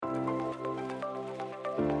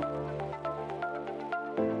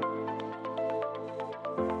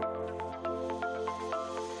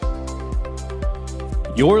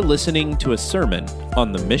You're listening to a sermon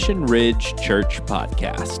on the Mission Ridge Church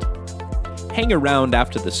podcast. Hang around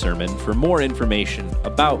after the sermon for more information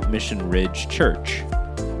about Mission Ridge Church.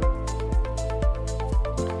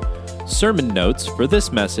 Sermon notes for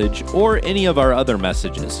this message or any of our other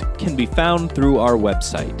messages can be found through our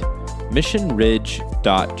website,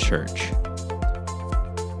 missionridge.church.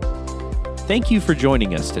 Thank you for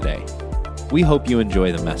joining us today. We hope you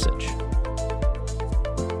enjoy the message.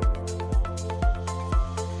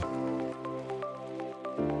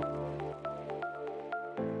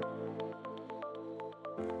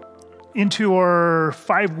 Into our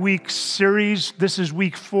 5-week series. This is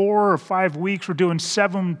week 4 or 5 weeks. We're doing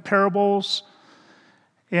 7 parables.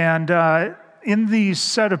 And in these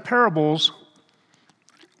set of parables,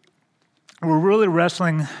 we're really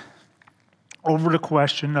wrestling over the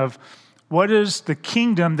question of what is the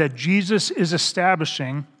kingdom that Jesus is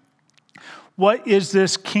establishing? What is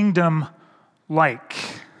this kingdom like?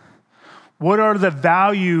 What are the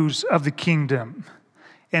values of the kingdom?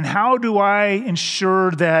 And how do I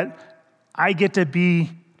ensure that I get to be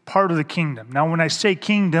part of the kingdom? Now, when I say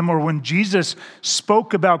kingdom, or when Jesus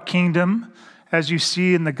spoke about kingdom, as you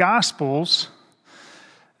see in the Gospels,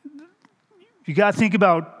 you got to think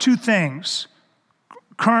about 2 things.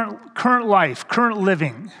 Current life, current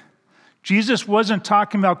living. Jesus wasn't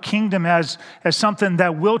talking about kingdom as something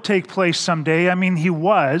that will take place someday. I mean, he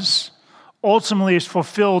was. Ultimately, it's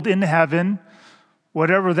fulfilled in heaven,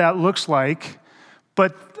 whatever that looks like.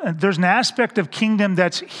 But there's an aspect of kingdom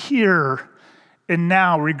that's here and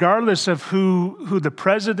now, regardless of who the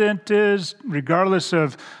president is, regardless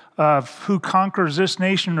of who conquers this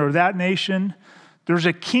nation or that nation. There's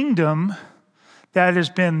a kingdom that has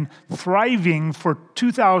been thriving for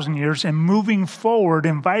 2,000 years and moving forward,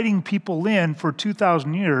 inviting people in for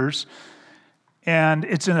 2,000 years. And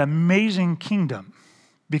it's an amazing kingdom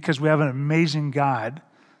because we have an amazing God.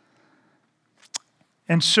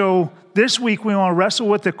 And so this week we want to wrestle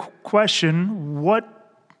with the question, what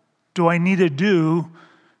do I need to do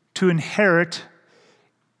to inherit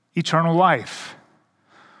eternal life?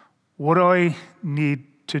 What do I need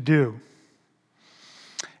to do?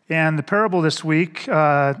 And the parable this week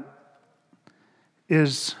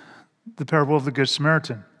is the parable of the Good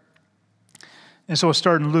Samaritan. And so we'll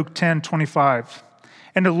start in Luke 10:25.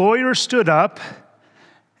 And the lawyer stood up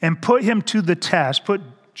and put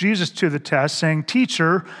Jesus to the test, saying,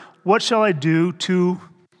 "Teacher, what shall I do to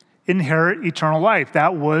inherit eternal life?"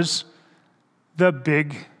 That was the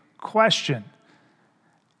big question.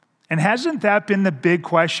 And hasn't that been the big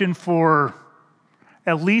question for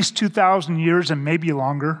at least 2,000 years and maybe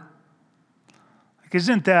longer? Like,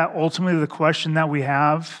 isn't that ultimately the question that we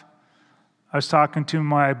have? I was talking to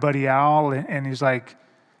my buddy Al, and he's like,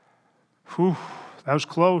 "Whew, that was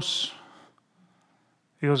close."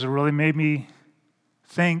 He goes, "It really made me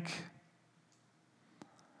think."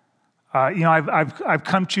 I've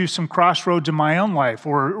come to some crossroads in my own life,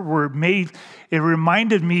 or it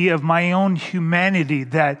reminded me of my own humanity,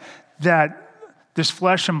 that this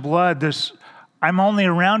flesh and blood, I'm only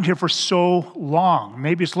around here for so long.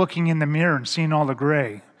 Maybe it's looking in the mirror and seeing all the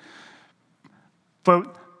gray.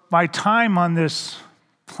 But my time on this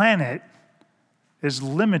planet is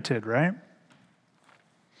limited, right?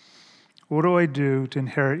 What do I do to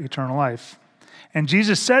inherit eternal life? And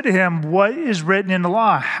Jesus said to him, "What is written in the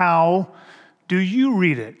law? How do you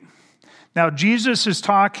read it?" Now, Jesus is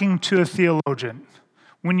talking to a theologian.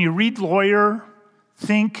 When you read lawyer,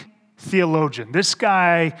 think theologian. This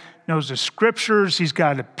guy knows the scriptures. He's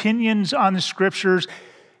got opinions on the scriptures.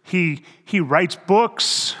 He writes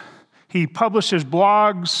books. He publishes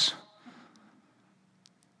blogs.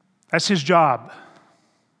 That's his job.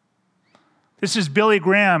 This is Billy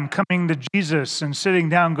Graham coming to Jesus and sitting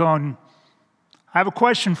down going, "I have a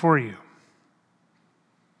question for you."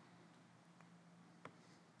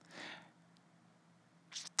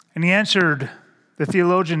 And the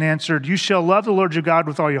theologian answered, "You shall love the Lord your God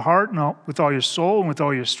with all your heart, and with all your soul, and with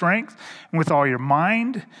all your strength, and with all your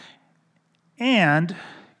mind, and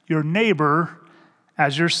your neighbor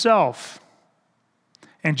as yourself."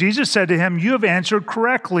 And Jesus said to him, "You have answered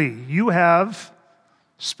correctly. You have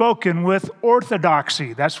spoken with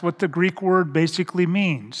orthodoxy." That's what the Greek word basically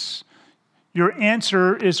means. Your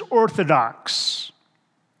answer is orthodox.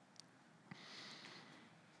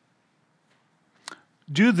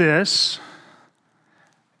 Do this,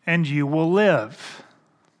 and you will live.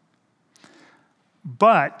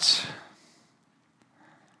 But,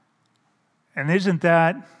 and isn't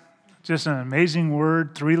that just an amazing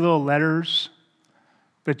word? 3 little letters,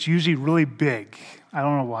 but it's usually really big. I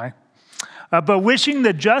don't know why. But wishing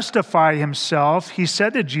to justify himself, he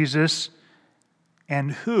said to Jesus,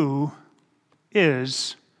 "And who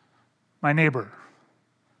is my neighbor?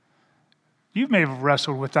 You may have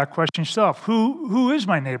wrestled with that question yourself. Who is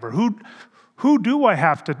my neighbor? Who do I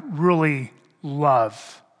have to really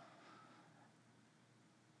love?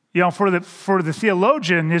 You know, for the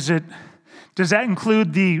theologian, does that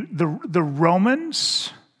include the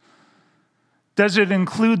Romans? Does it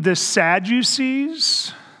include the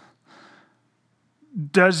Sadducees?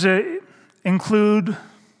 Does it include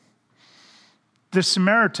the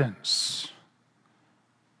Samaritans?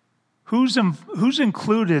 Who's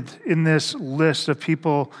included in this list of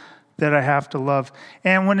people that I have to love?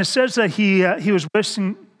 And when it says that he was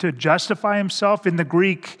wishing to justify himself, in the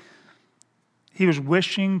Greek, he was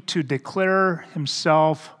wishing to declare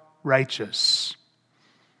himself righteous.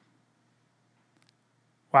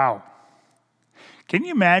 Wow. Can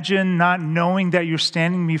you imagine not knowing that you're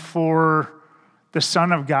standing before the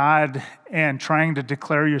Son of God and trying to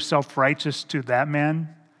declare yourself righteous to that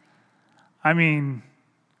man? I mean,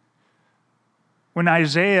 when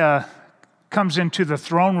Isaiah comes into the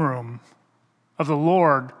throne room of the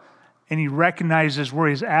Lord and he recognizes where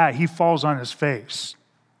he's at, he falls on his face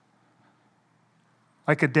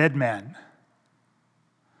like a dead man.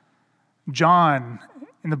 John,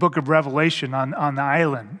 in the book of Revelation on the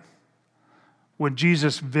island, when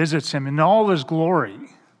Jesus visits him in all his glory,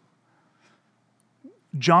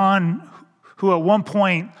 John, who at one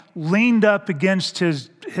point leaned up against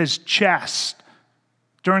his chest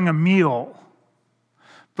during a meal,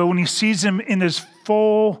 but when he sees him in his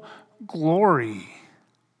full glory,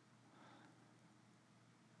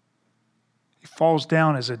 he falls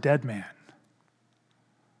down as a dead man.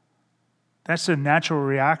 That's a natural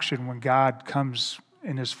reaction when God comes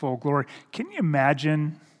in his full glory. Can you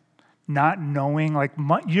imagine not knowing, like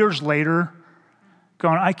years later,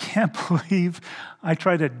 going, I can't believe I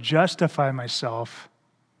tried to justify myself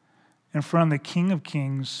in front of the King of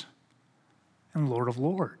Kings and Lord of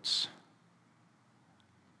Lords?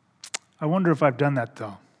 I wonder if I've done that,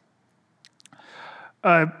 though.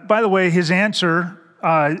 By the way, his answer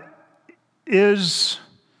is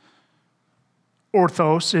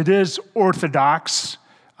orthos. It is orthodox.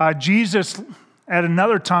 Jesus, at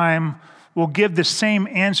another time, will give the same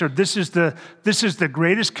answer. This is the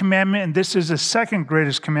greatest commandment, and this is the second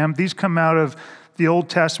greatest commandment. These come out of the Old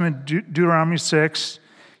Testament, Deuteronomy 6.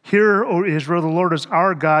 Hear, O Israel, the Lord is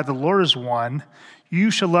our God, the Lord is one. You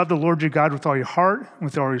shall love the Lord your God with all your heart,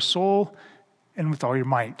 with all your soul, and with all your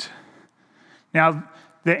might. Now,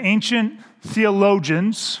 the ancient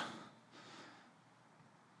theologians,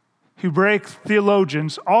 Hebraic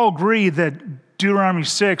theologians, all agree that Deuteronomy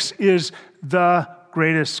 6 is the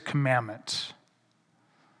greatest commandment.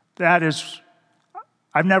 That is,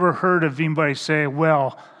 I've never heard of anybody say,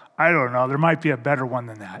 well, I don't know, there might be a better one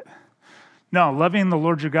than that. No, loving the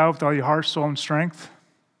Lord your God with all your heart, soul, and strength,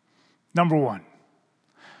 number one.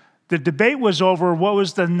 The debate was over what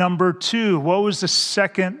was the number two, what was the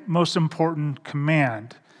second most important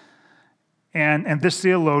command. And this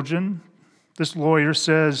theologian, this lawyer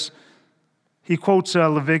says, he quotes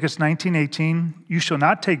Leviticus 19:18, you shall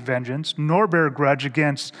not take vengeance, nor bear a grudge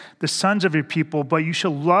against the sons of your people, but you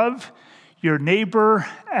shall love your neighbor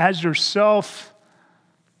as yourself.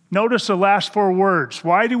 Notice the last four words.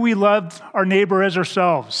 Why do we love our neighbor as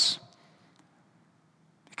ourselves?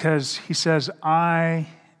 Because he says, I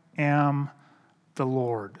am the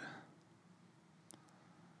Lord.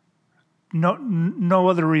 No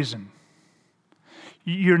other reason.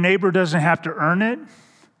 Your neighbor doesn't have to earn it.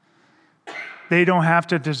 They don't have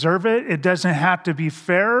to deserve it. It doesn't have to be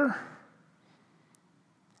fair.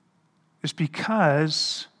 It's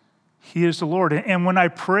because he is the Lord. And when I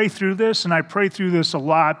pray through this, and I pray through this a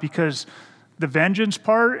lot because the vengeance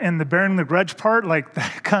part and the bearing the grudge part, like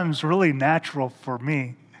that comes really natural for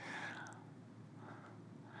me.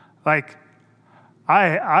 Like,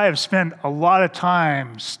 I have spent a lot of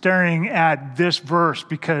time staring at this verse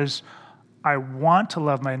because I want to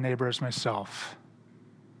love my neighbor as myself.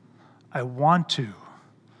 I want to,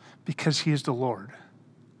 because he is the Lord.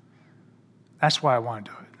 That's why I want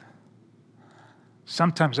to do it.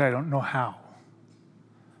 Sometimes I don't know how,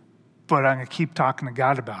 but I'm going to keep talking to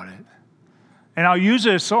God about it. And I'll use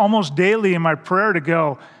this almost daily in my prayer to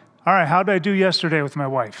go, all right, how did I do yesterday with my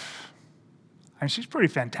wife? And she's pretty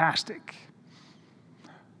fantastic.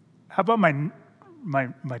 How about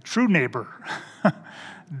my true neighbor?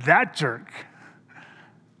 That jerk.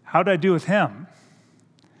 How did I do with him?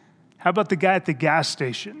 How about the guy at the gas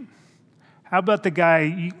station? How about the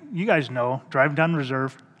guy, you guys know, driving down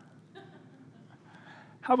Reserve?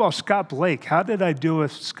 How about Scott Blake? How did I do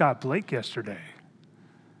with Scott Blake yesterday?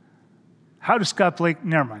 How does Scott Blake,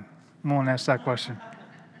 never mind, I won't ask that question.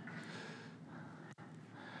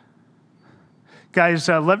 Guys,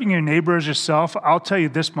 loving your neighbor as yourself, I'll tell you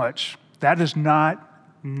this much. That is not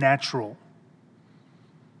natural.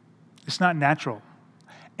 It's not natural.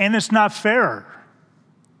 And it's not fair.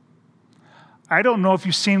 I don't know if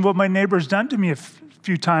you've seen what my neighbor's done to me a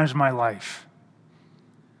few times in my life.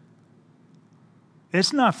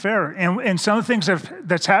 It's not fair. And some of the things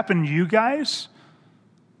that's happened to you guys,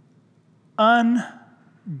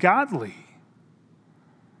 ungodly.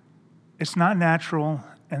 It's not natural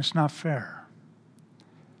and it's not fair.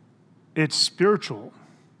 It's spiritual.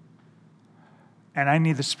 And I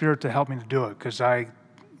need the Spirit to help me to do it because I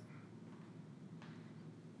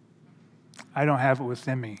don't have it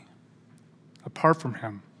within me apart from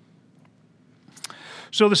him.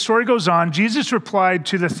 So the story goes on. Jesus replied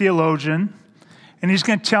to the theologian, and he's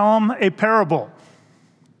going to tell him a parable.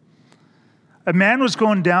 A man was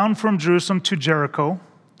going down from Jerusalem to Jericho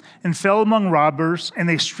and fell among robbers, and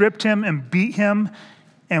they stripped him and beat him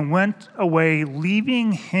and went away,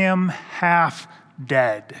 leaving him half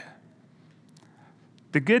dead.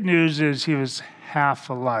 The good news is he was half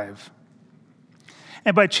alive.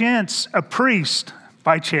 And by chance, a priest,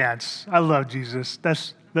 I love Jesus.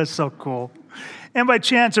 That's so cool. And by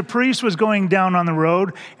chance, a priest was going down on the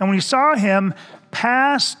road, and when he saw him,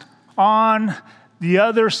 passed on the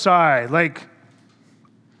other side. Like,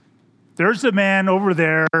 there's the man over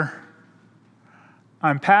there.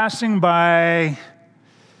 I'm passing by.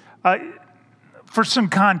 For some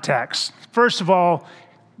context, first of all,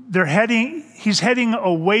 he's heading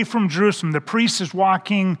away from Jerusalem. The priest is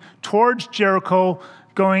walking towards Jericho,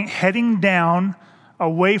 heading down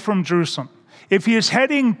away from Jerusalem. If he is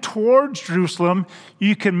heading towards Jerusalem,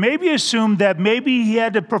 you can maybe assume that maybe he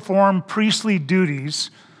had to perform priestly duties,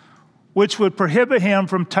 which would prohibit him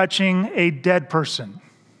from touching a dead person,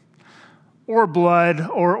 or blood,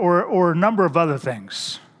 or a number of other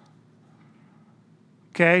things.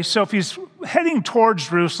 Okay, so if he's heading towards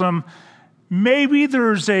Jerusalem, maybe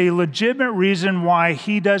there's a legitimate reason why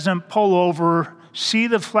he doesn't pull over, see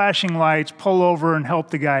the flashing lights, pull over and help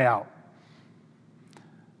the guy out.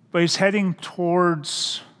 But he's heading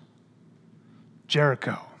towards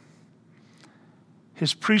Jericho.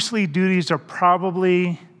 His priestly duties are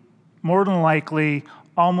probably, more than likely,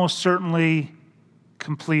 almost certainly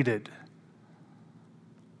completed.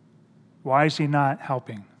 Why is he not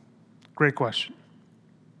helping? Great question.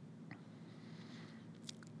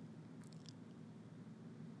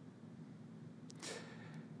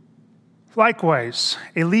 Likewise,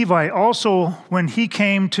 a Levite also, when he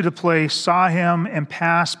came to the place, saw him and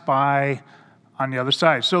passed by on the other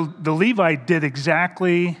side. So the Levite did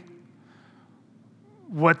exactly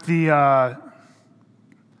what the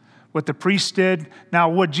priest did. Now,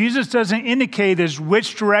 what Jesus doesn't indicate is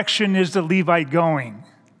which direction is the Levite going.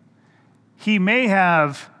 He may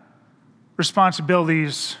have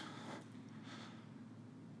responsibilities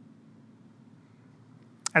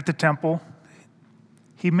at the temple.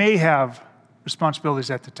 He may have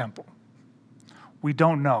responsibilities at the temple. We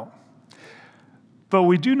don't know. But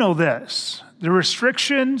we do know this. The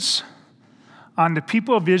restrictions on the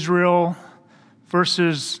people of Israel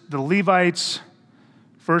versus the Levites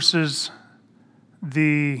versus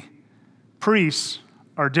the priests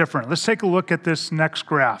are different. Let's take a look at this next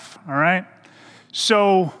graph, all right?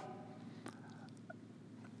 So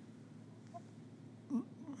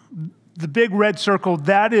the big red circle,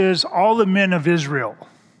 that is all the men of Israel.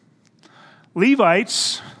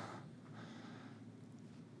 Levites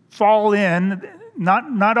fall in,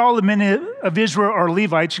 not all the men of Israel are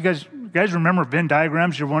Levites. You guys remember Venn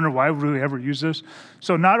diagrams? You wonder why would we ever use this?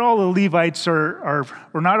 So not all the Levites or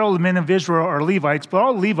not all the men of Israel are Levites, but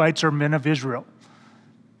all Levites are men of Israel.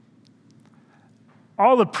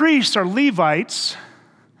 All the priests are Levites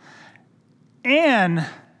and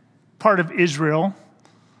part of Israel.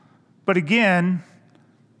 But again,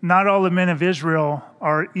 not all the men of Israel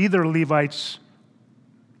are either Levites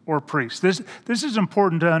or priests. This is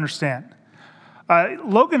important to understand.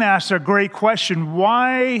 Logan asked a great question.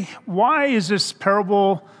 Why is this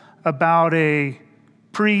parable about a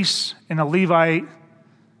priest and a Levite,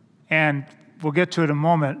 and we'll get to it in a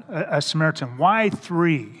moment, a Samaritan? Why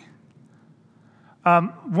three?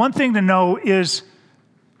 One thing to know is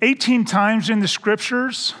 18 times in the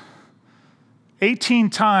scriptures, 18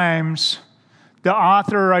 times the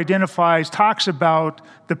author talks about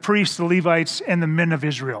the priests, the Levites, and the men of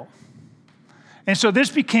Israel. And so this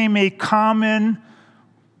became a common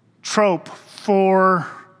trope for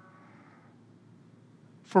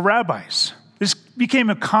rabbis. This became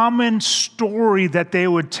a common story that they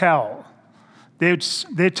would tell.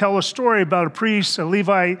 They'd tell a story about a priest, a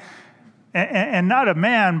Levite, and not a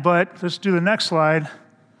man, but let's do the next slide,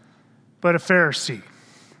 but a Pharisee.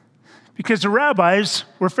 because the rabbis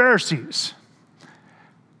were Pharisees.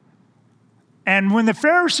 And when the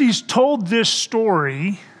Pharisees told this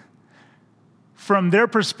story from their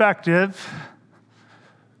perspective,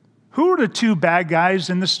 who were the two bad guys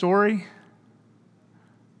in the story?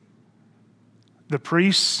 The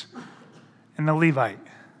priest and the Levite.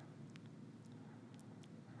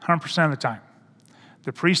 100% of the time.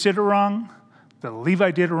 The priest did it wrong, the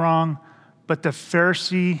Levite did it wrong, but the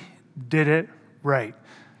Pharisee did it right.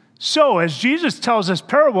 So as Jesus tells this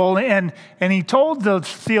parable, and he told the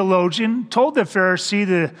theologian, told the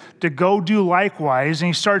Pharisee to go do likewise, and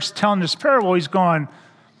he starts telling this parable, he's going,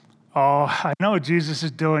 oh, I know what Jesus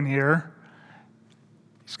is doing here.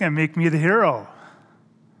 He's going to make me the hero.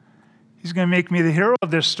 He's going to make me the hero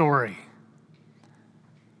of this story.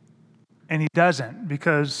 And he doesn't,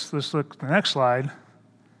 because let's look at the next slide.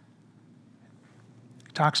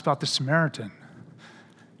 He talks about the Samaritan.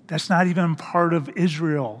 That's not even part of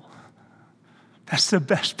Israel. That's the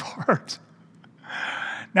best part.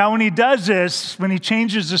 Now, when he does this, when he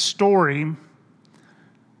changes the story,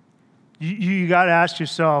 you got to ask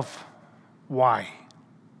yourself, why?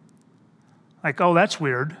 Like, oh, that's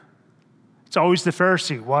weird. It's always the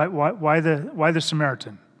Pharisee. Why the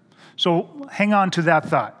Samaritan? So hang on to that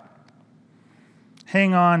thought.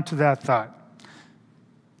 Hang on to that thought.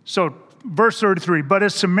 So, verse 33, but a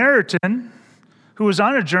Samaritan who was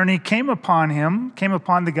on a journey came upon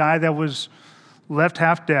the guy that was left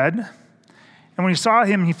half dead. And when he saw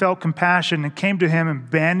him, he felt compassion and came to him and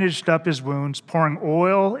bandaged up his wounds, pouring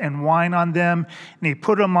oil and wine on them. And he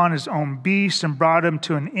put him on his own beast and brought him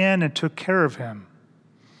to an inn and took care of him.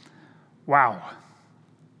 Wow.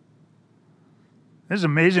 This is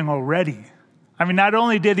amazing already. I mean, not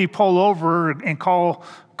only did he pull over and call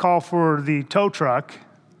for the tow truck,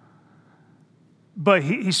 but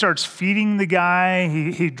he starts feeding the guy.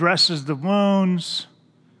 He dresses the wounds.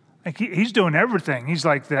 Like he's doing everything. He's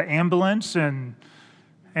like the ambulance and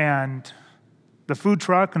the food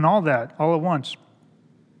truck and all that, all at once.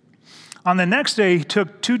 On the next day, he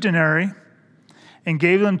took 2 denarii and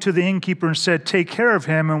gave them to the innkeeper and said, take care of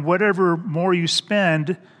him, and whatever more you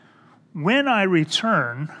spend, when I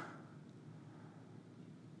return,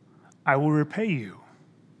 I will repay you.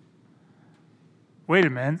 Wait a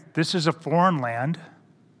minute, this is a foreign land.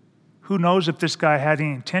 Who knows if this guy had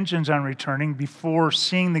any intentions on returning before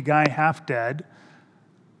seeing the guy half dead?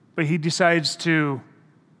 But he decides to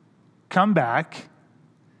come back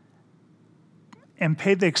and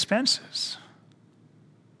pay the expenses.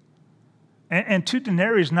 And 2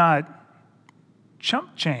 denarii is not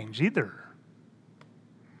chump change either.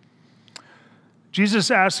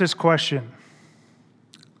 Jesus asked this question: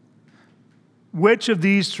 which of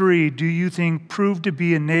these 3 do you think proved to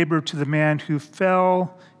be a neighbor to the man who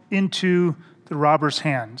fell into the robber's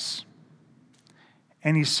hands?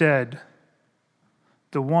 And he said,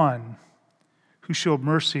 the one who showed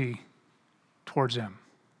mercy towards him.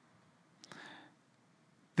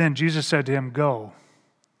 Then Jesus said to him, go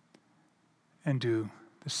and do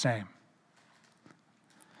the same.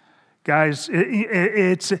 Guys,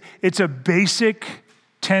 it's a basic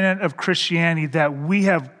tenet of Christianity that we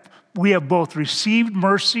have both received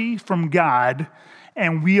mercy from God,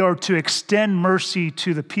 and we are to extend mercy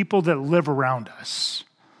to the people that live around us.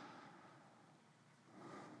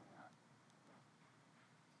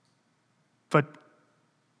 But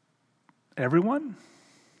everyone?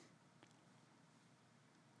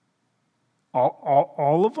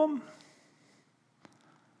 All of them?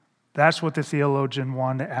 That's what the theologian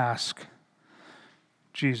wanted to ask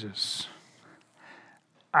Jesus.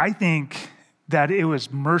 I think that it was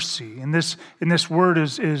mercy. And this word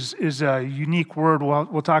is a unique word.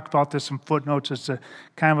 We'll talk about this in footnotes. It's a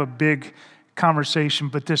kind of a big conversation,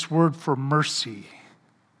 but this word for mercy.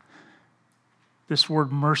 This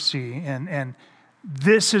word mercy. And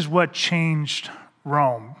this is what changed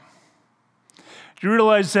Rome. Do you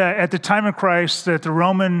realize that at the time of Christ that the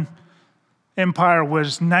Roman Empire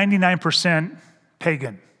was 99%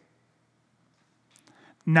 pagan?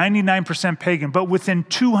 99% pagan, but within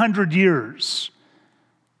 200 years,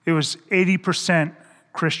 it was 80%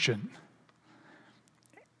 Christian.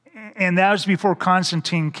 And that was before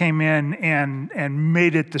Constantine came in and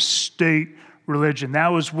made it the state religion. That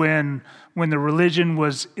was when the religion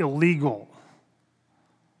was illegal.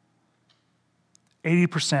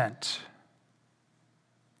 80%.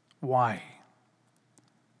 Why?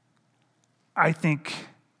 I think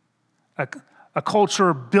a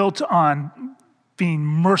culture built on being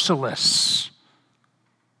merciless,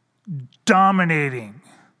 dominating,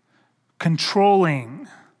 controlling,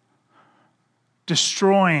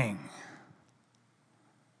 destroying,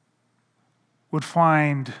 would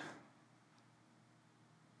find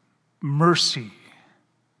mercy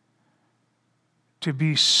to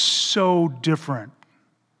be so different.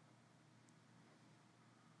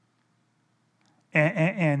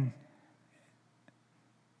 And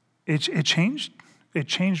it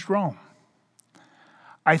changed Rome.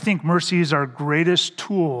 I think mercy is our greatest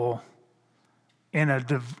tool in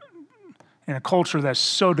a culture that's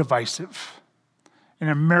so divisive, an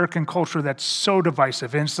American culture that's so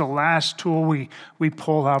divisive, and it's the last tool we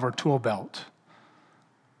pull out of our tool belt.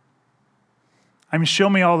 I mean, show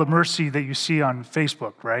me all the mercy that you see on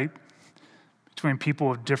Facebook, right? Between people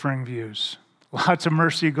with differing views. Lots of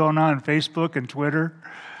mercy going on Facebook and Twitter.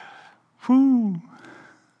 Whew.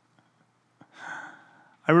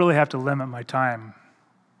 I really have to limit my time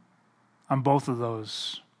on both of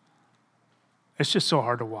those. It's just so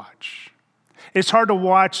hard to watch. It's hard to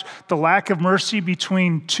watch the lack of mercy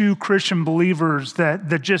between two Christian believers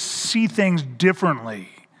that just see things differently,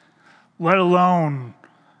 let alone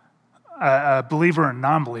a believer and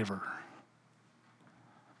non-believer.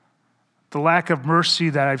 The lack of mercy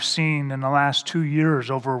that I've seen in the last 2 years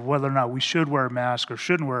over whether or not we should wear a mask or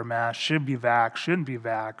shouldn't wear a mask, should be vaxxed, shouldn't be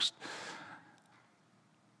vaxxed.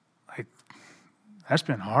 That's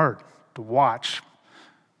been hard to watch.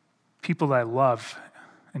 People that I love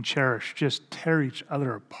and cherish just tear each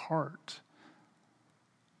other apart.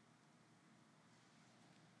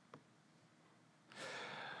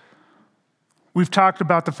 We've talked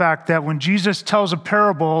about the fact that when Jesus tells a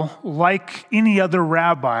parable, like any other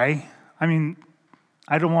rabbi, I mean,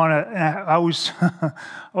 I always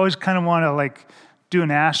kind of want to do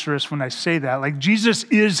an asterisk when I say that. Like, Jesus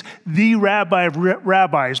is the rabbi of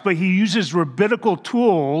rabbis, but he uses rabbinical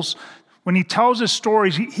tools. When he tells his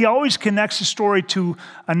stories, he always connects the story to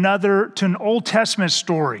an Old Testament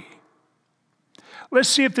story. Let's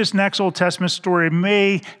see if this next Old Testament story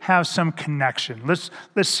may have some connection. Let's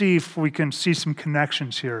see if we can see some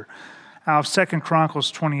connections here. Out of 2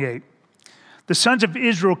 Chronicles 28. The sons of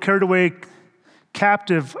Israel carried away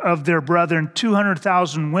captive of their brethren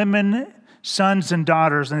 200,000 women, sons, and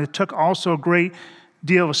daughters, and they took also a great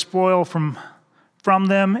deal of spoil from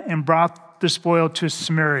them and brought the spoil to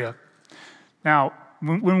Samaria. Now,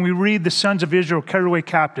 when we read the sons of Israel carried away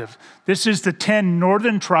captive, this is the 10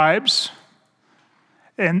 northern tribes.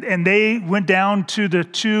 And they went down to the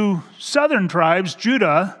 2 southern tribes,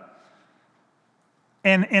 Judah,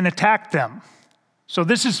 and attacked them. So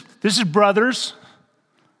this is brothers,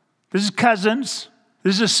 this is cousins,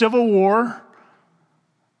 this is a civil war,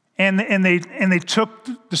 and they took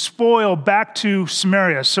the spoil back to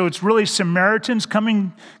Samaria. So it's really Samaritans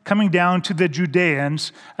coming down to the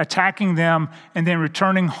Judeans, attacking them, and then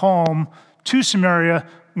returning home to Samaria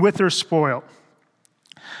with their spoil.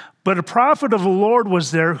 But a prophet of the Lord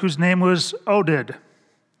was there whose name was Oded.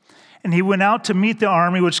 And he went out to meet the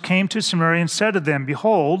army which came to Samaria and said to them,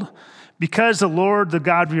 Behold, because the Lord, the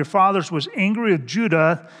God of your fathers, was angry with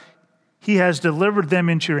Judah, he has delivered them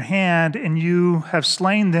into your hand, and you have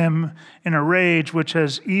slain them in a rage which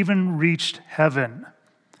has even reached heaven.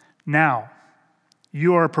 Now,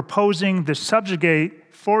 you are proposing to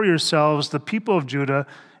subjugate for yourselves the people of Judah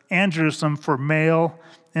and Jerusalem for male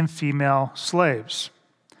and female slaves.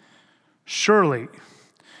 Surely,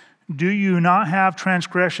 do you not have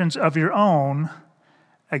transgressions of your own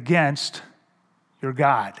against your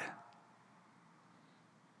God?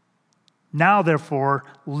 Now, therefore,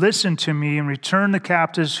 listen to me and return the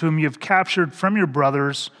captives whom you have captured from your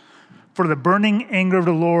brothers, for the burning anger of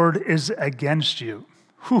the Lord is against you.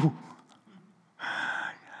 Whew.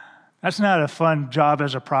 That's not a fun job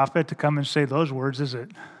as a prophet to come and say those words, is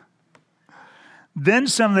it? Then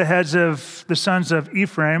some of the heads of the sons of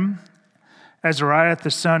Ephraim, Azariah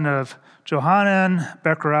the son of Johanan,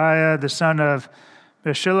 Bechariah the son of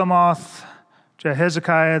Meshillemoth,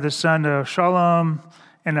 Jehezekiah the son of Shallum,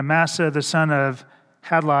 and Amasa the son of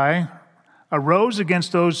Hadlai, arose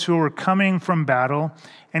against those who were coming from battle,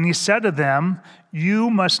 and he said to them,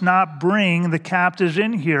 You must not bring the captives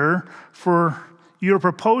in here, for you are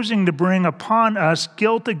proposing to bring upon us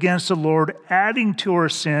guilt against the Lord, adding to our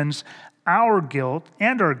sins our guilt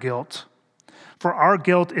and our guilt. For our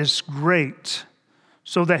guilt is great,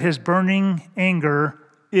 so that his burning anger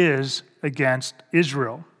is against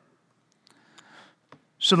Israel.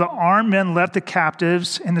 So the armed men left the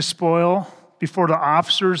captives and the spoil before the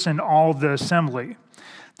officers and all the assembly.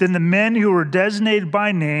 Then the men who were designated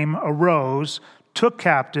by name arose, took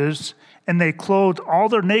captives, and they clothed all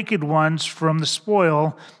their naked ones from the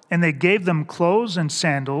spoil, and they gave them clothes and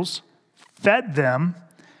sandals, fed them,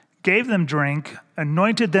 gave them drink,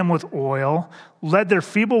 anointed them with oil, led their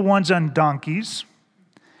feeble ones on donkeys,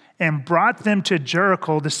 and brought them to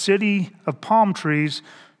Jericho, the city of palm trees,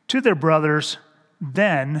 to their brothers.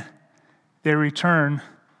 Then they return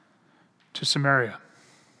to Samaria.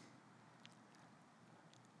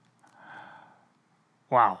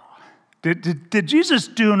 Wow. Did Jesus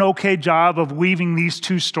do an okay job of weaving these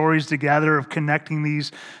two stories together, of connecting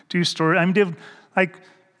these two stories? I mean,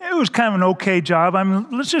 it was kind of an okay job. I mean,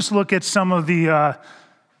 let's just look at some of the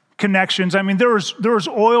connections. I mean, there was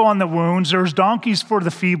oil on the wounds. There was donkeys for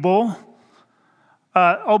the feeble.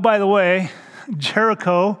 Oh, by the way,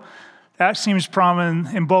 Jericho, that seems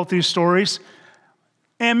prominent in both these stories.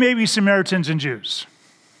 And maybe Samaritans and Jews.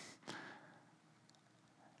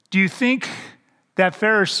 Do you think that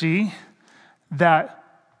Pharisee, that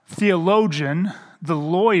theologian, the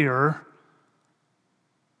lawyer,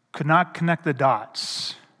 could not connect the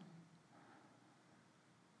dots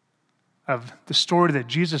of the story that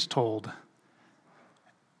Jesus told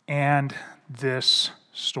and this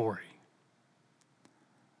story?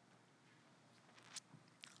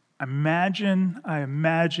 I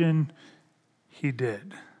imagine he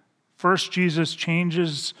did. First, Jesus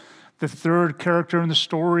changes the third character in the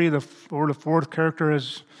story, or the fourth character,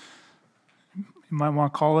 as you might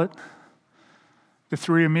want to call it, the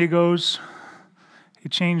three amigos. He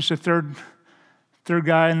changed the third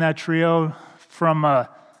guy in that trio from a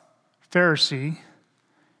Pharisee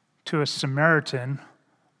to a Samaritan.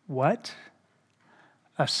 What?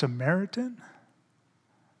 A Samaritan?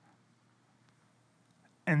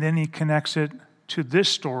 And then he connects it to this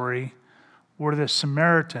story where the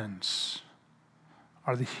Samaritans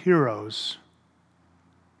are the heroes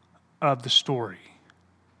of the story.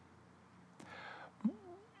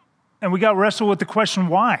 And we got to wrestle with the question,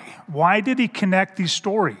 why? Why did he connect these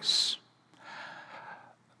stories?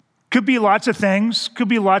 Could be lots of things, could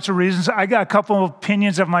be lots of reasons. I got a couple of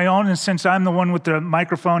opinions of my own, and since I'm the one with the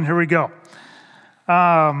microphone, here we go.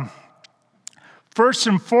 First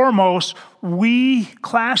and foremost, we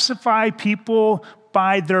classify people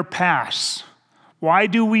by their past. Why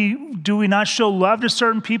do we not show love to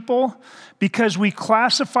certain people? Because we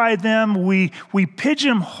classify them, we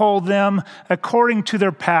pigeonhole them according to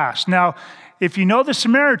their past. Now, if you know the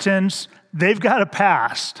Samaritans, they've got a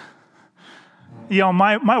past. You know,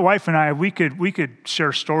 my wife and I, we could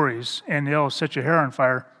share stories, and it'll set your hair on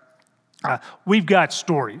fire. We've got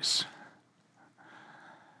stories.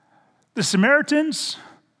 The Samaritans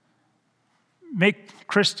make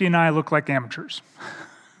Christy and I look like amateurs.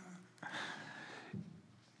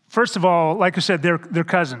 First of all, like I said, they're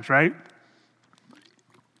cousins, right?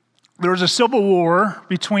 There was a civil war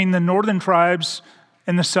between the northern tribes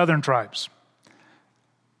and the southern tribes.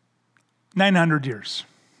 900 years.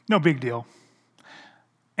 No big deal.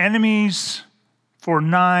 Enemies for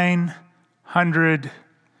 900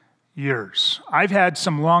 years. I've had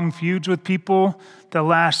some long feuds with people that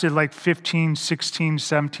lasted like 15, 16,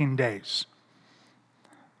 17 days.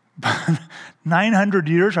 900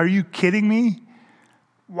 years? Are you kidding me?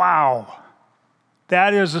 Wow.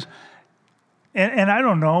 That is, and I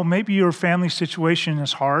don't know, maybe your family situation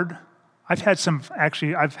is hard. I've had some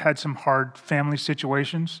hard family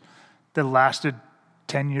situations that lasted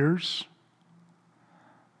 10 years.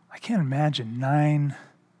 I can't imagine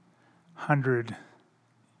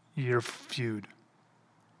 900-year feud.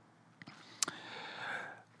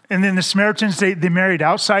 And then the Samaritans, they married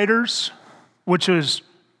outsiders, which was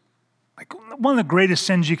like one of the greatest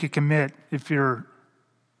sins you could commit if you're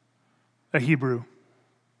a Hebrew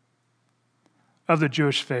of the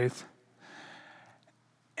Jewish faith.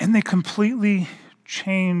 And they completely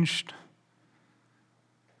changed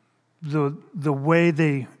the way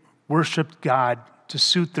they worshiped God to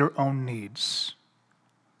suit their own needs.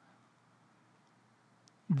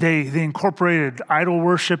 They incorporated idol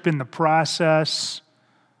worship in the process.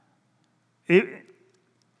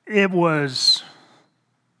 It was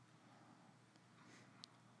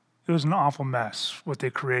an awful mess what they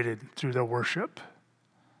created through their worship.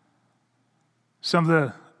 Some of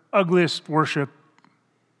the ugliest worship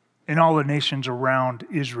in all the nations around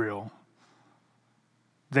Israel,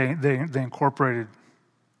 they incorporated.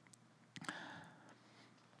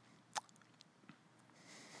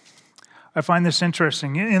 I find this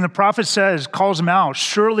interesting. And the prophet calls them out,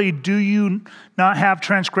 surely do you not have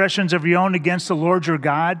transgressions of your own against the Lord your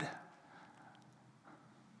God?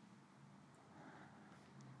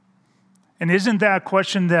 And isn't that a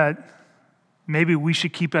question that maybe we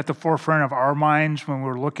should keep at the forefront of our minds when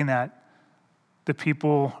we're looking at the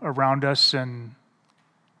people around us and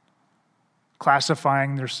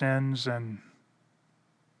classifying their sins and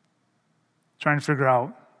trying to figure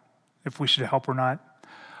out if we should help or not?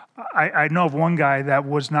 I know of one guy that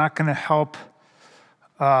was not going to help.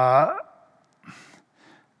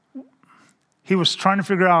 he was trying to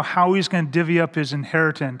figure out how he's going to divvy up his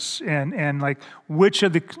inheritance and like which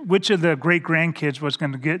of the great grandkids was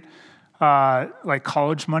going to get like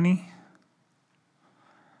college money.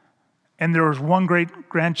 And there was one great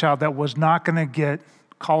grandchild that was not going to get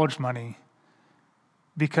college money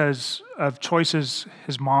because of choices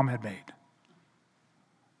his mom had made.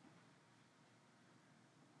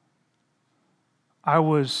 I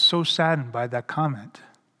was so saddened by that comment.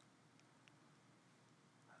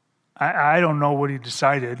 I don't know what he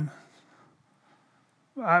decided,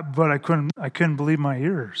 but I couldn't believe my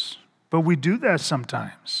ears. But we do that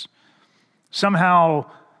sometimes. Somehow,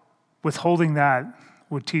 withholding that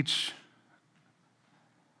would teach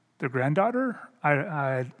their granddaughter.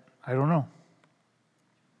 I don't know.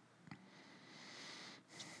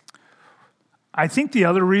 I think the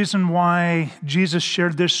other reason why Jesus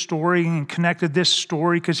shared this story and connected this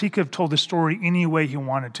story, because he could have told the story any way he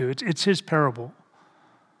wanted to. It's his parable.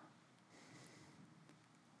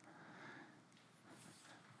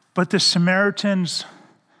 But the Samaritans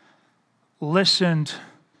listened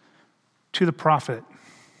to the prophet.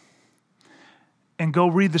 And go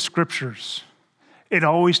read the scriptures. It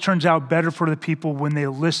always turns out better for the people when they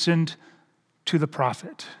listened to the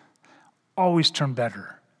prophet. Always turn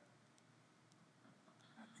better.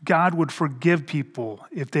 God would forgive people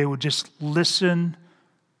if they would just listen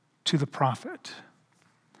to the prophet.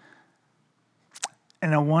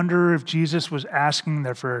 And I wonder if Jesus was asking the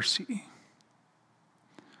Pharisee,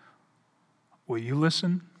 will you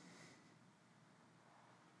listen?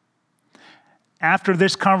 After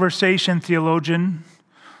this conversation, theologian,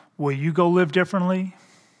 will you go live differently?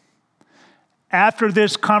 After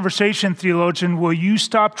this conversation, theologian, will you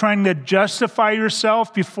stop trying to justify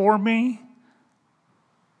yourself before me?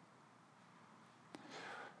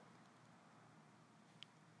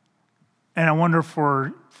 And I wonder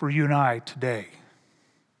for you and I today,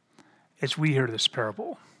 as we hear this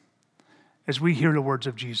parable, as we hear the words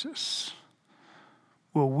of Jesus,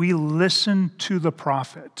 will we listen to the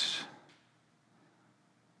prophet?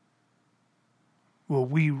 Will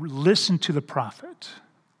we listen to the prophet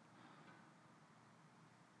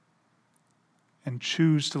and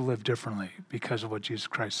choose to live differently because of what Jesus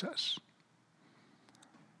Christ says?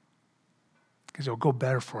 Because it'll go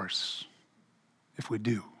better for us if we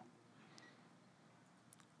do.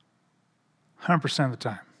 100% of the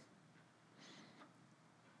time.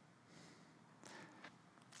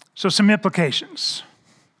 So some implications.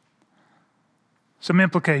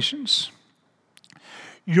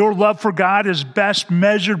 Your love for God is best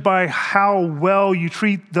measured by how well you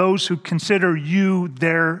treat those who consider you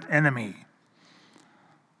their enemy.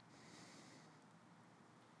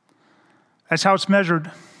 That's how it's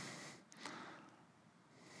measured.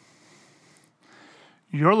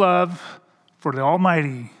 Your love for the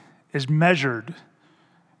Almighty is measured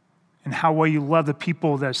in how well you love the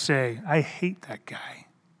people that say, I hate that guy.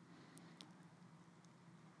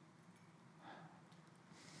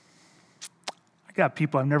 I got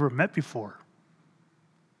people I've never met before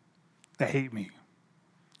that hate me.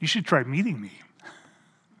 You should try meeting me.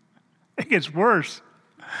 It gets worse.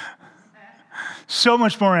 So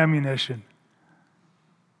much more ammunition.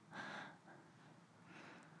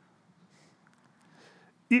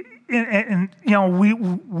 And you know,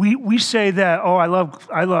 we say that, oh, I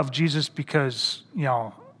love Jesus because, you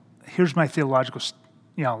know, here's my theological,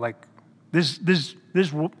 you know, like this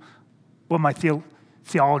is what my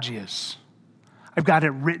theology is. I've got it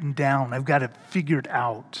written down. I've got it figured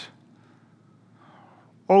out.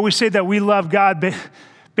 Or we say that we love God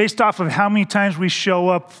based off of how many times we show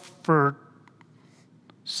up for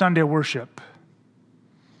Sunday worship.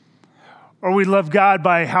 Or we love God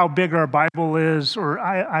by how big our Bible is, or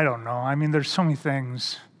I don't know. I mean, there's so many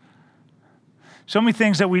things. So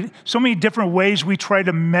many different ways we try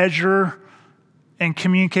to measure and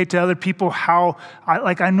communicate to other people how,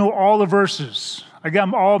 I know all the verses. I got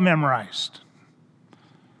them all memorized.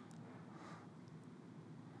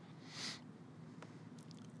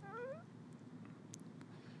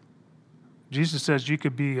 Jesus says you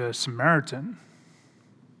could be a Samaritan.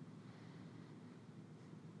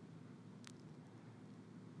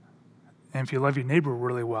 And if you love your neighbor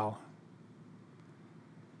really well.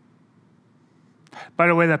 By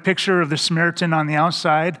the way, that picture of the Samaritan on the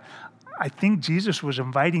outside, I think Jesus was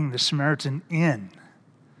inviting the Samaritan in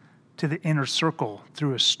to the inner circle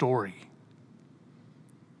through a story.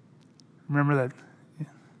 Remember that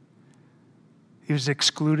he was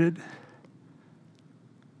excluded?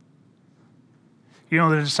 You know,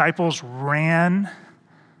 the disciples ran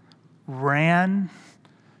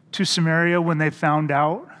to Samaria when they found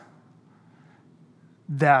out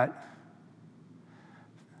that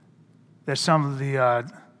some of the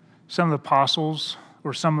some of the apostles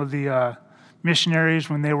or some of the missionaries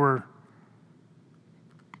when they were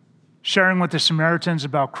sharing with the Samaritans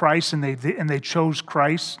about Christ and they chose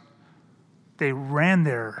Christ. They ran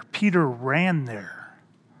there. Peter ran there.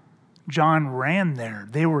 John ran there.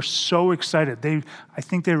 They were so excited. I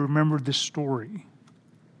think they remembered this story.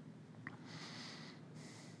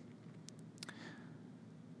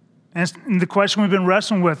 And the question we've been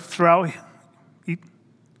wrestling with throughout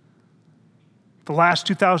the last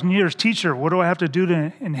 2,000 years, teacher, what do I have to do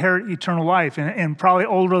to inherit eternal life? And probably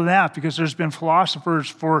older than that, because there's been philosophers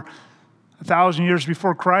for 1,000 years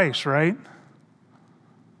before Christ, right?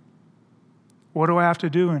 What do I have to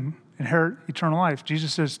do and inherit eternal life?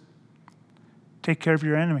 Jesus says, take care of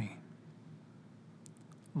your enemy.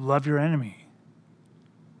 Love your enemy.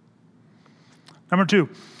 Number 2,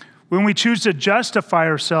 when we choose to justify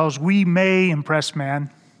ourselves, we may impress man.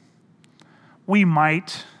 We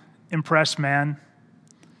might impress man,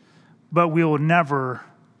 but we will never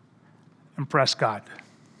impress God.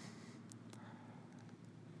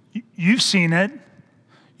 You've seen it.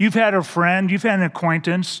 You've had a friend, you've had an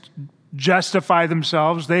acquaintance justify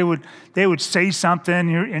themselves. They would say something,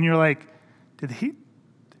 and you're like, did he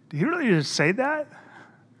really just say that?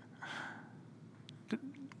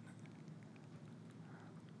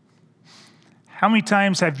 How many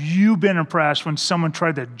times have you been impressed when someone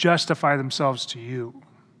tried to justify themselves to you?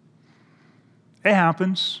 It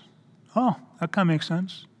happens. Oh, that kind of makes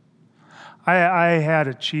sense. I had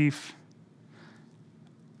a chief,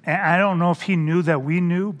 and I don't know if he knew that we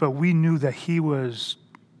knew, but we knew that he was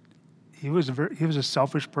a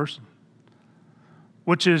selfish person.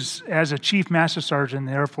 Which is, as a chief master sergeant in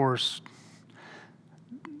the Air Force,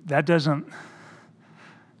 that doesn't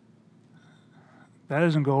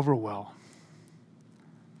go over well.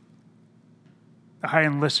 The high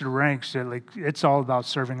enlisted ranks, it's all about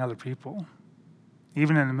serving other people.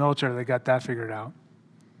 Even in the military, they got that figured out.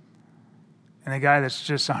 And the guy that's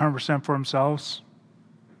just 100% for himself,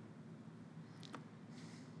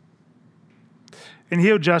 and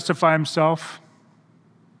he'll justify himself.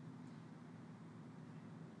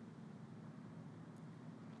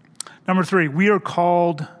 Number 3, we are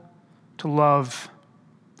called to love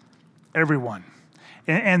everyone.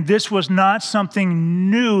 And this was not something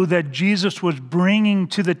new that Jesus was bringing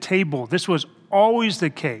to the table. This was always the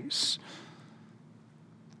case.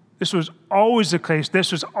 This was always the case.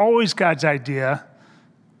 This was always God's idea.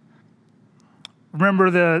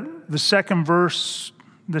 Remember the second verse,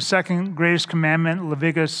 the second greatest commandment,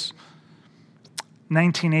 Leviticus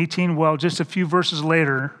 19:18? Well, just a few verses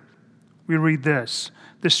later, we read this.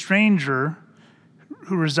 The stranger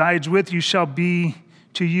who resides with you shall be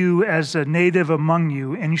to you as a native among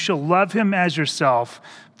you, and you shall love him as yourself,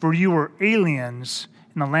 for you were aliens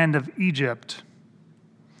in the land of Egypt.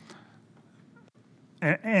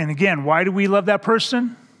 And again, why do we love that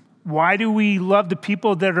person? Why do we love the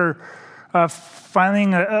people that are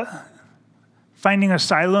finding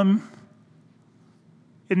asylum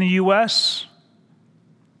in the U.S.?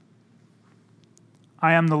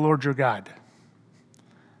 I am the Lord your God.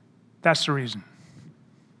 That's the reason.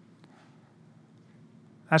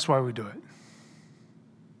 That's why we do it.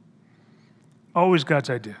 Always God's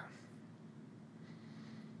idea.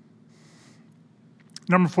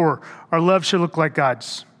 Number 4, our love should look like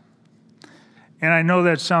God's. And I know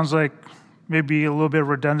that sounds like maybe a little bit of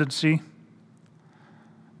redundancy,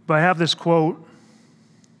 but I have this quote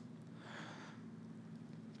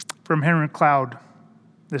from Henry Cloud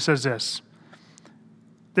that says this.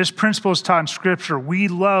 This principle is taught in Scripture. We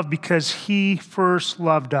love because He first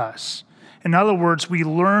loved us. In other words, we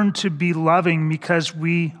learn to be loving because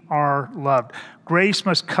we are loved. Grace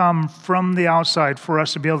must come from the outside for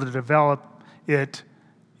us to be able to develop it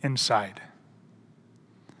inside.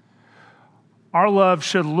 Our love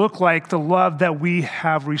should look like the love that we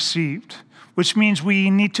have received, which means we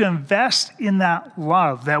need to invest in that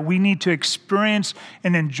love, that we need to experience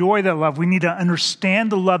and enjoy that love. We need to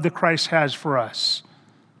understand the love that Christ has for us.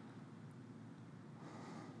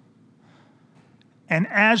 And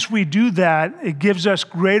as we do that, it gives us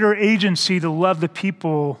greater agency to love the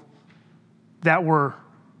people that were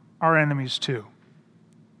our enemies too.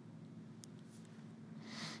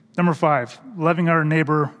 Number 5, loving our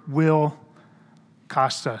neighbor will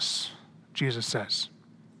cost us, Jesus says.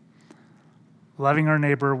 Loving our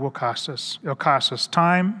neighbor will cost us. It'll cost us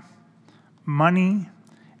time, money,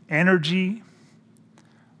 energy.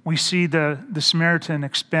 We see the Samaritan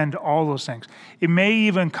expend all those things. It may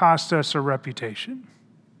even cost us a reputation.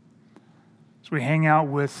 So we hang out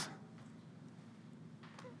with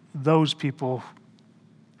those people,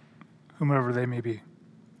 whomever they may be.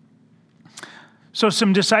 So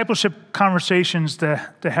some discipleship conversations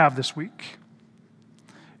to have this week.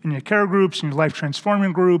 In your care groups, in your life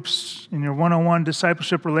transforming groups, in your one-on-one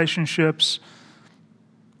discipleship relationships.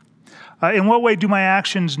 In what way do my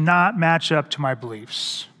actions not match up to my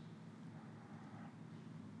beliefs?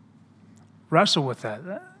 Wrestle with that.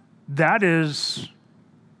 That is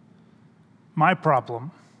my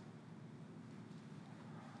problem.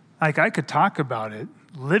 Like, I could talk about it.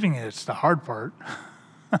 Living it's the hard part.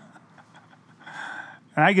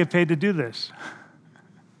 And I get paid to do this.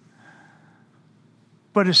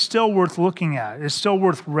 But it's still worth looking at. It's still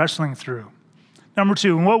worth wrestling through. Number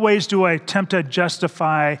 2, in what ways do I attempt to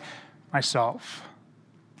justify myself?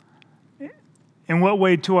 In what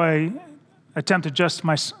way do I attempt to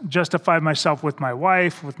justify myself with my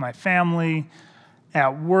wife, with my family,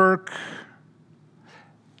 at work?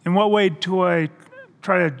 In what way do I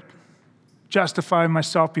try to justify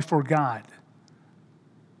myself before God?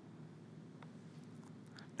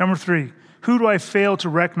 Number 3, who do I fail to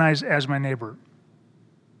recognize as my neighbor?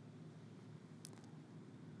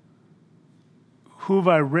 Who have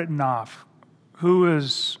I written off? Who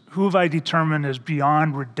have I determined is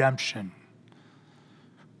beyond redemption?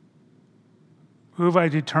 Who have I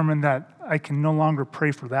determined that I can no longer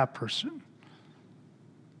pray for that person?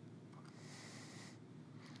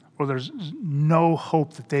 Or there's no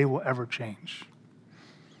hope that they will ever change.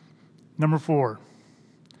 Number 4,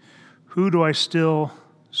 who do I still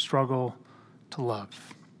struggle to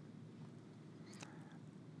love?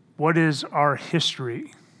 What is our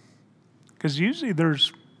history? Because usually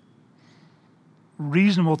there's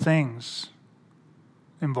reasonable things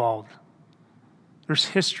involved. There's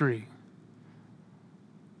history.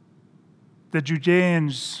 The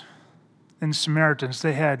Judeans and Samaritans,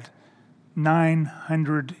 they had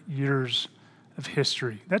 900 years of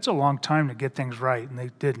history. That's a long time to get things right, and they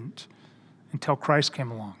didn't until Christ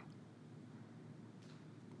came along.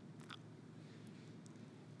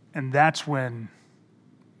 And that's when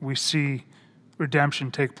we see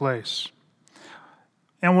redemption take place.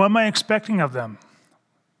 And what am I expecting of them?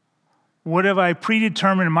 What have I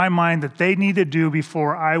predetermined in my mind that they need to do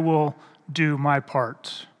before I will do my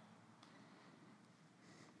part?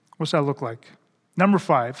 What's that look like? Number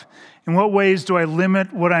 5, in what ways do I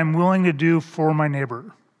limit what I'm willing to do for my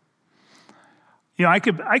neighbor? You know, I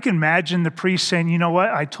can imagine the priest saying, you know what,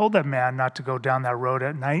 I told that man not to go down that road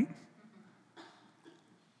at night.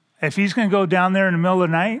 If he's going to go down there in the middle of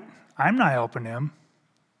the night, I'm not helping him.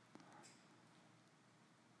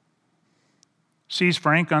 Sees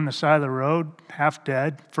Frank on the side of the road, half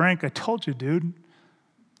dead. Frank, I told you, dude.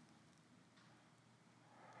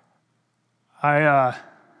 I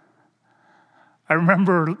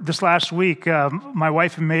remember this last week, my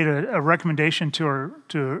wife had made a recommendation to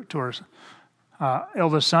her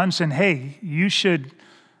eldest son, saying, hey, you should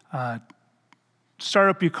start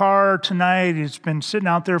up your car tonight. It's been sitting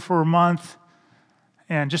out there for a month.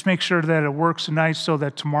 And just make sure that it works tonight so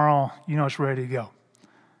that tomorrow, it's ready to go.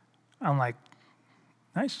 I'm like,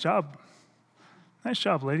 nice job. Nice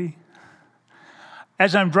job, lady.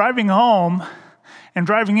 As I'm driving home and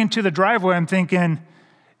driving into the driveway, I'm thinking,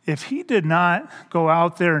 if he did not go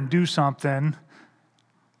out there and do something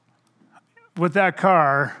with that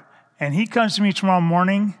car, and he comes to me tomorrow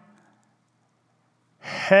morning,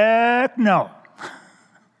 heck no.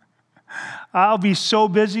 I'll be so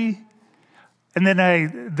busy. And then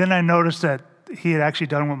I noticed that he had actually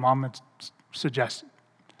done what Mom had suggested.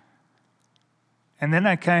 And then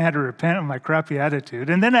I kind of had to repent of my crappy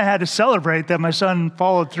attitude. And then I had to celebrate that my son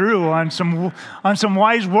followed through on some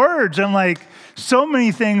wise words. I'm like, so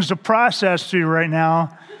many things to process through right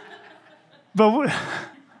now. But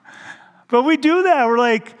we do that. We're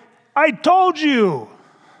like, I told you.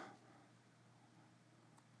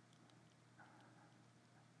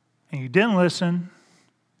 And you didn't listen.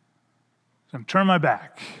 So I'm turning my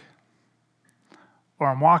back. Or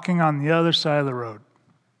I'm walking on the other side of the road.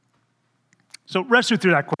 So wrestle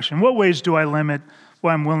through that question. What ways do I limit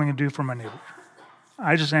what I'm willing to do for my neighbor?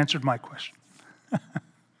 I just answered my question.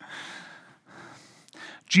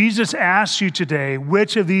 Jesus asks you today,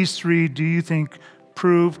 which of these 3 do you think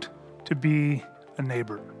proved to be a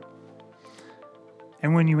neighbor?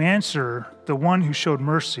 And when you answer the one who showed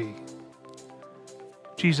mercy,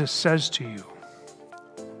 Jesus says to you,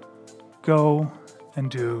 go and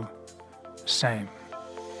do the same.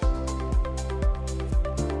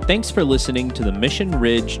 Thanks for listening to the Mission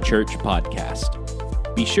Ridge Church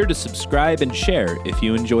podcast. Be sure to subscribe and share if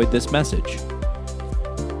you enjoyed this message.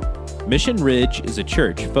 Mission Ridge is a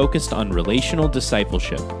church focused on relational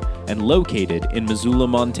discipleship and located in Missoula,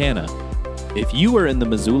 Montana. If you are in the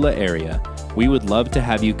Missoula area, we would love to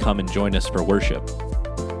have you come and join us for worship.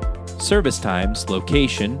 Service times,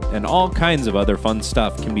 location, and all kinds of other fun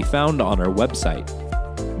stuff can be found on our website,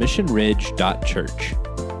 missionridge.church.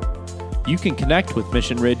 You can connect with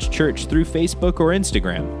Mission Ridge Church through Facebook or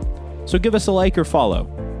Instagram, so give us a like or follow.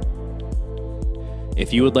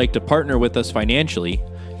 If you would like to partner with us financially,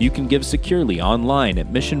 you can give securely online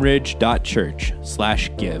at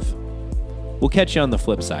missionridge.church/give. We'll catch you on the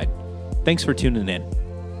flip side. Thanks for tuning in.